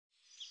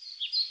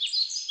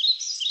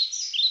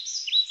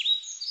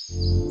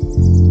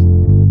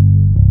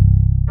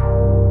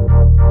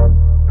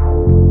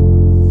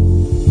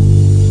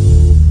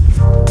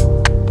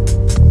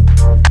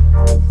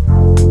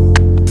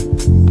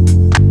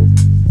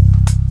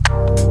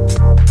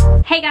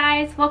Hey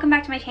guys, welcome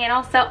back to my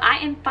channel. So I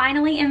am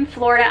finally in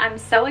Florida. I'm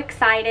so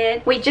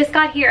excited. We just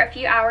got here a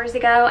few hours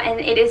ago and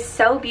it is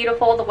so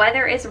beautiful. The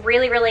weather is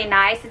really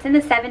nice. It's in the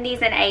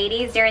 70s and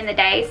 80s during the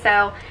day,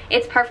 so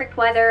it's perfect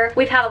weather.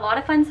 We've had a lot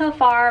of fun so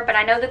far, but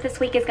I know that this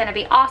week is going to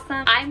be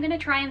awesome. I'm going to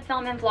try and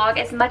film and vlog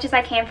as much as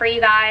I can for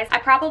you guys. I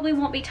probably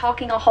won't be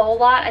talking a whole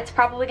lot. It's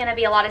probably going to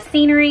be a lot of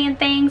scenery and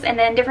things, and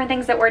then different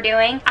things that we're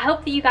doing. I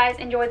hope that you guys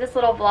enjoy this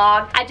little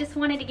vlog. I just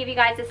wanted to give you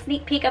guys a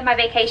sneak peek of my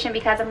vacation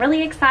because I'm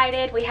really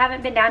excited. We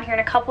haven't been down here in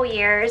a couple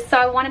years, so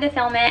I wanted to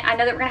film it. I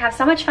know that we're gonna have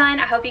so much fun.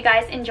 I hope you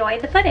guys enjoy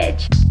the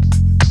footage.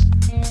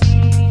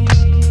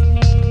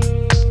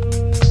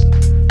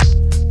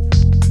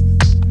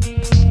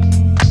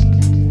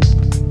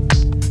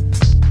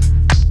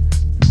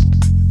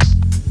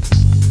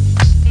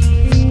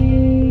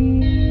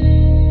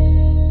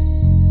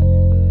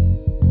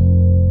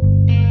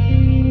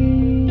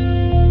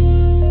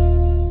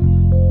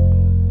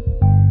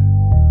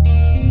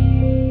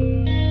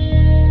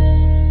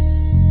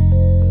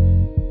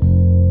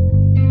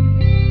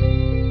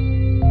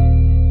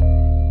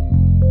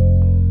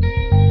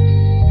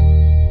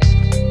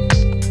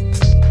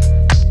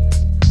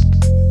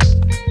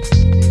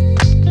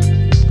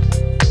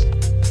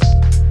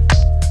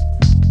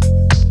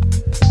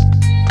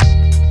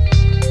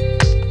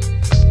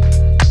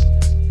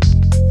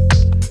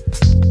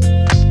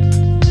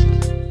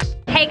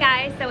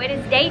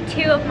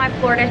 Of my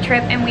Florida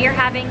trip, and we are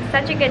having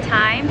such a good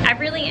time. I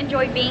really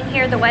enjoyed being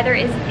here. The weather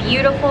is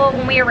beautiful.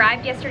 When we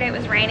arrived yesterday it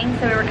was raining,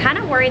 so we were kind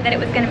of worried that it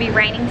was going to be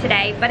raining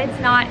today, but it's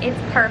not. It's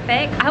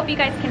perfect. I hope you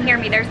guys can hear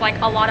me. There's like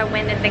a lot of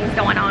wind and things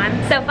going on.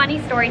 So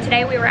funny story,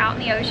 today we were out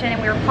in the ocean and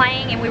we were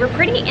playing and we were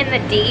pretty in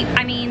the deep.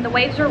 I mean, the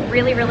waves were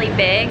really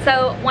big.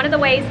 So one of the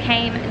waves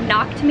came,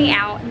 knocked me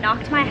out,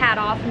 knocked my hat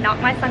off,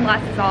 knocked my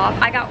sunglasses off.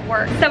 I got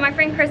worked. So my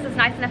friend Chris was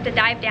nice enough to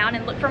dive down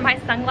and look for my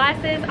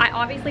sunglasses. I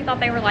obviously thought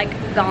they were like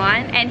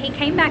gone, and he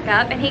came back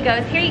up and he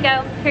goes, "Here you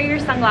go, here are your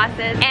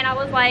sunglasses." And I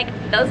was like,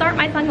 those aren't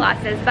my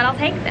sunglasses, but I'll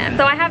take them.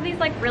 So I have these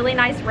like really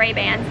nice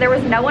Ray-Bans. There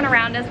was no one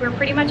around us. We were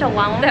pretty much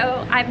alone.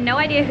 So I have no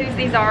idea whose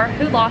these are,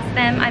 who lost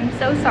them. I'm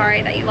so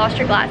sorry that you lost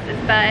your glasses,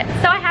 but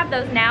so I have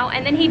those now.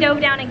 And then he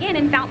dove down again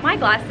and found my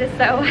glasses,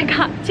 so I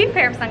got 2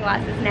 pair of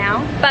sunglasses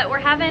now. But we're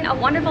having a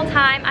wonderful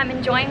time. I'm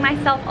enjoying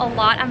myself a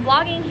lot. I'm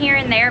vlogging here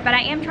and there, but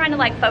I am trying to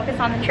like focus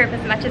on the trip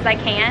as much as I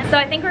can. So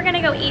I think we're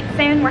gonna go eat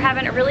soon. We're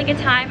having a really good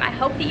time. I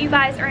hope that you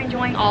guys are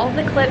enjoying all of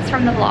the clips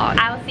from the vlog.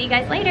 I will see you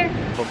guys later.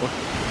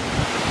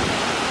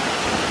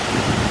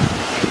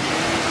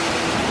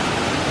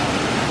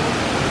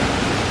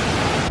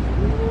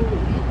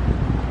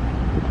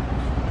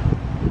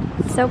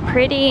 So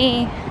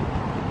pretty.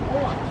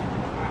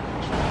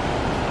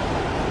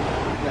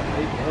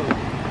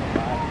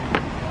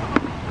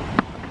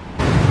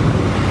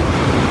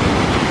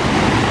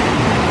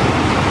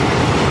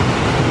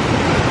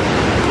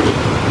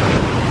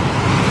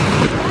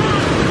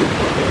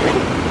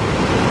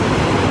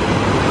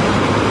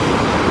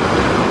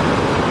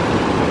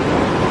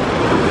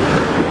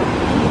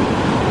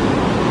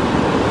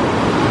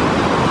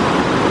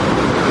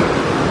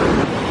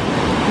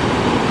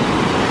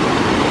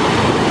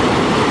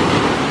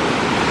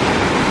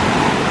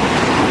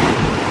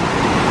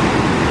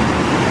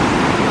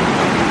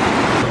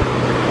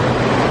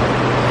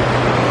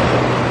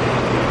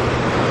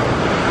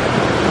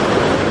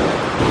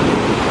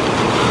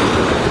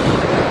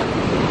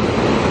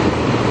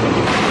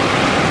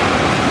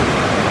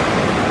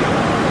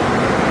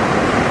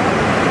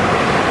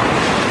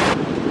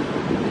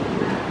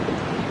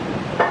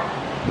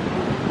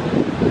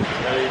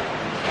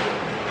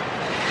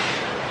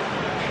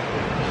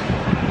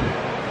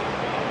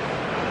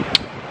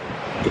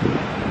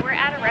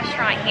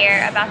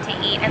 Here about to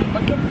eat, and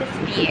look at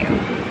this view.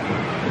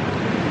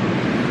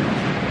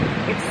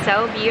 It's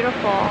so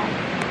beautiful.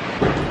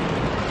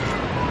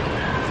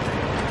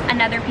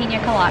 Another pina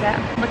colada.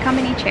 Look how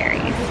many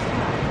cherries.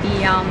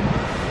 Yum.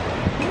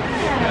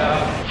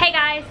 Hey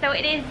guys, so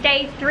it is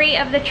day 3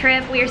 of the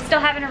trip. We are still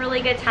having a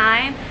really good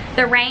time.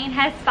 The rain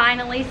has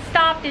finally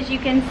stopped, as you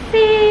can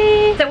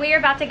see. So we are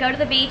about to go to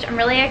the beach. I'm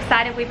really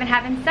excited. We've been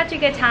having such a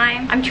good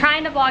time. I'm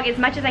trying to vlog as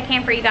much as I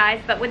can for you guys,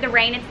 but with the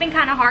rain, it's been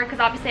kind of hard because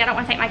obviously I don't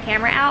want to take my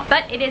camera out,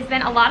 but it has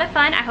been a lot of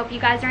fun. I hope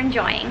you guys are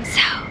enjoying.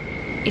 So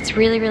it's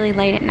really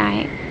late at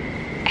night.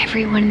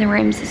 Everyone in the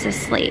rooms is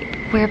asleep.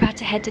 We're about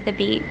to head to the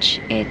beach.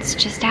 It's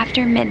just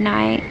after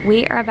midnight.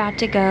 We are about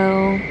to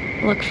go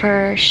look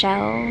for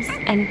shells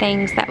and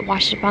things that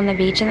washed up on the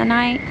beach in the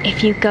night.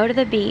 If you go to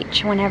the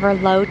beach whenever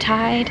low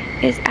tide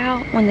is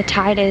out, when the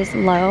tide is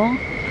low,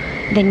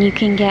 then you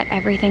can get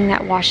everything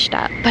that washed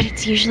up. But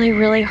it's usually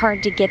really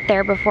hard to get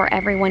there before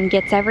everyone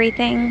gets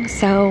everything.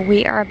 So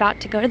we are about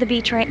to go to the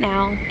beach right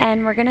now,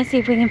 and we're gonna see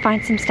if we can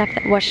find some stuff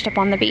that washed up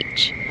on the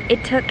beach.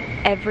 It took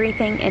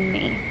everything in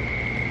me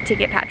to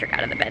get Patrick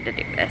out of the bed to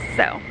do this,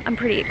 so I'm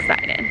pretty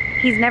excited.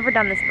 He's never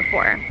done this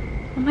before.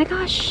 Oh my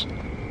gosh.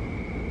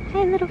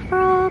 Hey, little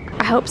frog.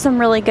 I hope some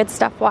really good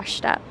stuff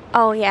washed up.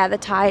 Oh yeah, the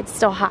tide's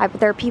still high, but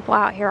there are people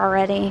out here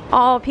already.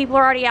 Oh, people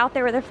are already out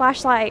there with their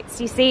flashlights.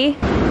 Do you see?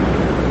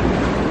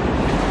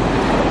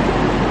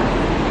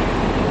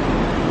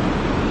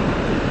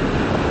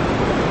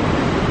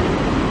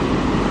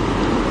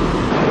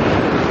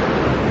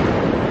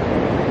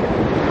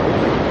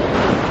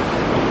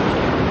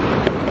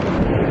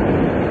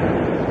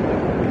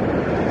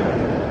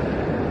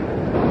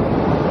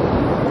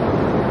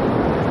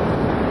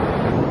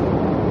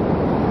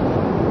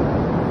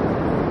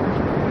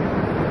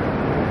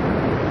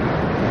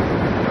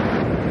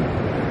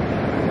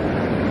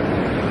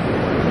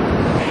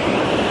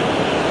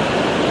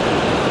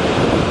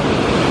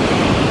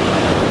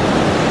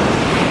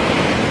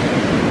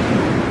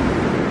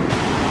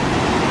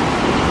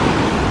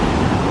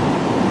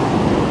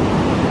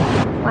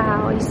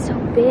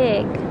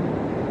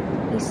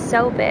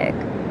 so big.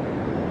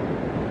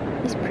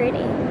 He's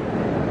pretty.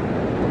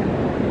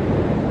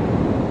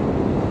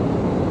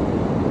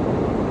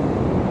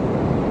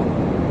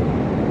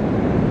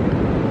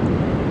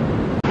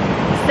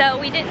 So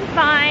we didn't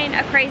find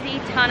a crazy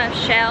ton of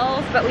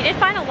shells, but we did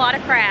find a lot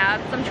of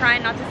crabs. I'm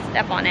trying not to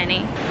step on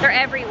any. They're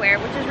everywhere,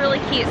 which is really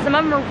cute. Some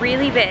of them are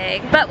really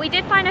big, but we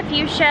did find a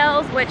few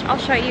shells, which I'll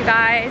show you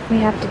guys. We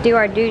have to do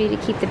our duty to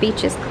keep the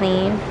beaches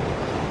clean.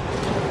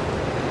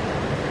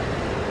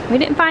 We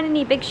didn't find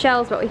any big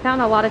shells, but we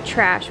found a lot of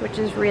trash, which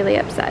is really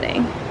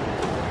upsetting.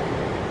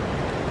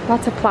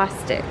 Lots of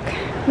plastic.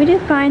 We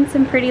did find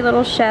some pretty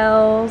little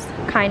shells,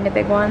 kind of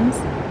big ones.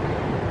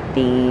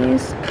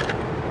 These.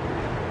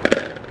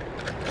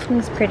 This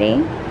one's pretty.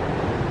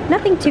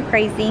 Nothing too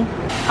crazy.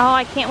 Oh,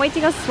 I can't wait to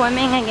go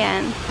swimming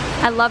again.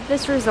 I love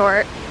this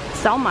resort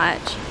so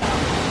much.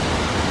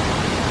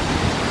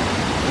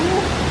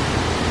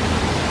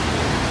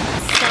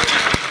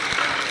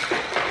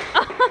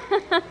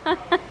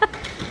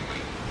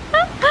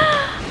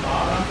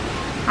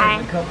 Hi.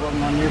 There's a couple of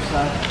them on your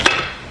side.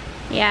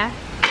 Yeah.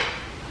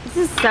 This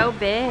is so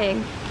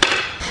big.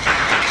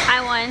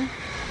 I won.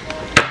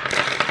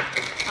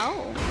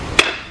 Oh.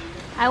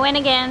 I win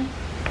again.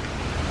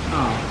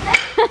 Oh.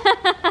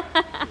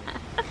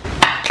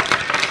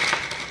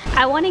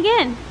 I won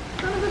again.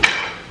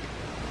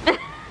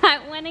 I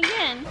win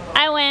again.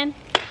 I win.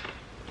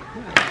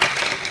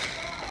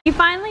 You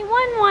finally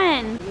won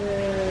one.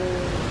 Yay.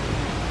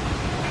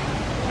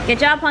 Good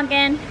job,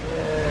 Pumpkin.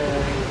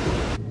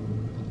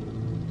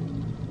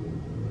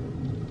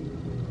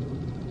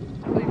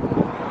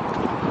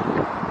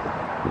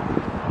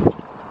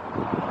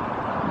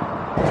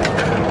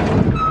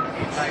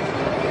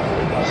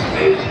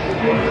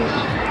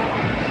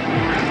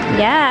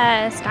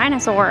 Yes,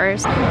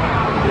 dinosaurs. No.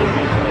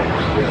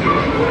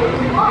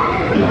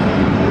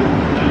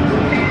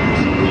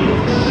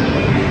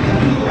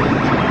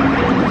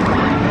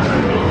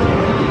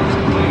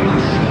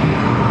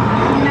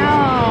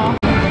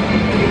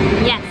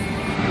 Yes.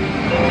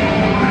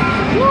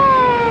 Yay.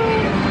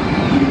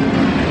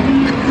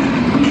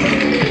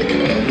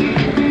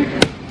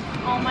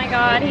 Oh my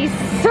god, he's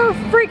so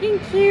freaking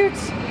cute.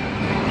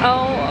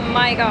 Oh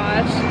my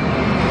gosh.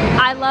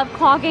 I love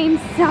claw games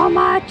so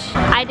much.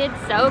 I did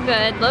so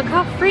good. Look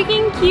how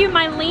freaking cute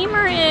my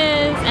lemur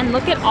is. And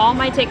look at all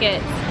my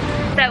tickets.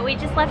 So we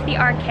just left the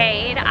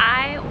arcade.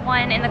 I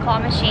won in the claw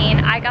machine.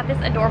 I got this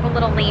adorable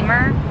little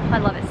lemur. I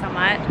love it so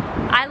much.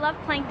 I love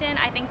Plankton.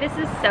 I think this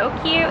is so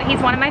cute.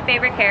 He's one of my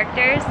favorite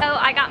characters. So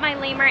I got my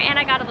lemur and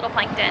I got a little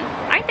Plankton.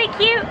 Aren't they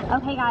cute?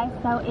 Okay guys,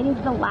 so it is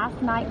the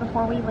last night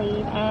before we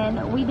leave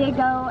and we did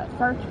go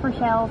search for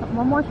shells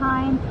one more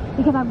time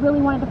because I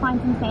really wanted to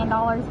find some sand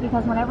dollars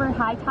because whenever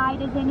high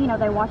tide is in, you know,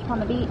 they wash up on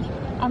the beach.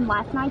 And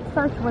last night's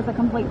search was a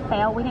complete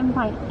fail. We didn't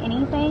find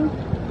anything,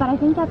 but I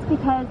think that's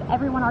because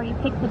everyone already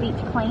picked the beach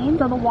clean.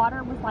 So the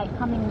water was like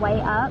coming way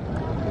up.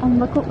 And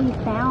look what we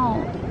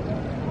found.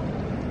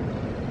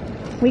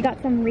 We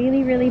got some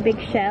really, really big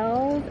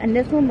shells. And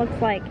this one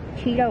looks like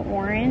Cheeto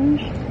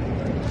orange.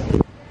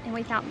 And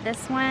we found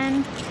this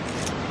one.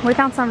 We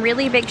found some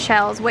really big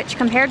shells, which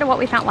compared to what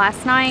we found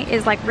last night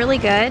is like really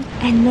good.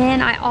 And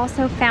then I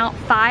also found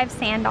 5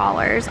 sand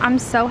dollars. I'm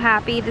so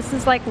happy. This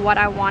is like what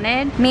I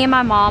wanted. Me and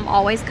my mom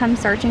always come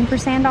searching for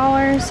sand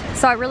dollars.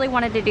 So I really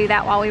wanted to do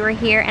that while we were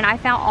here. And I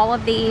found all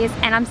of these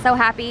and I'm so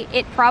happy.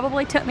 It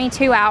probably took me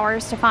 2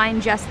 hours to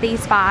find just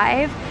these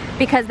 5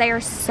 because they are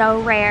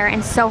so rare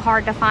and so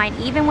hard to find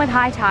even with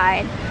high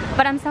tide.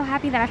 But I'm so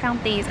happy that I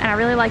found these and I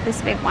really like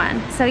this big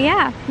one. So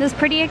yeah, this is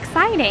pretty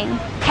exciting.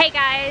 Hey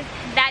guys,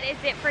 that is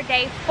it for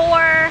day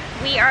 4.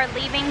 We are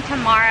leaving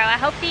tomorrow. I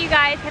hope that you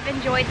guys have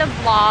enjoyed the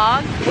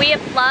vlog. We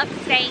have loved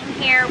staying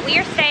here. We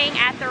are staying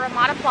at the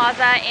Ramada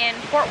Plaza in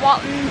Fort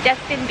Walton,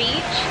 Destin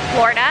Beach,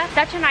 Florida.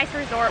 Such a nice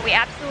resort. We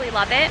absolutely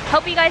love it.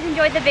 Hope you guys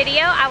enjoyed the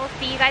video. I will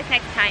see you guys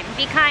next time.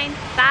 Be kind.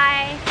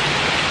 Bye.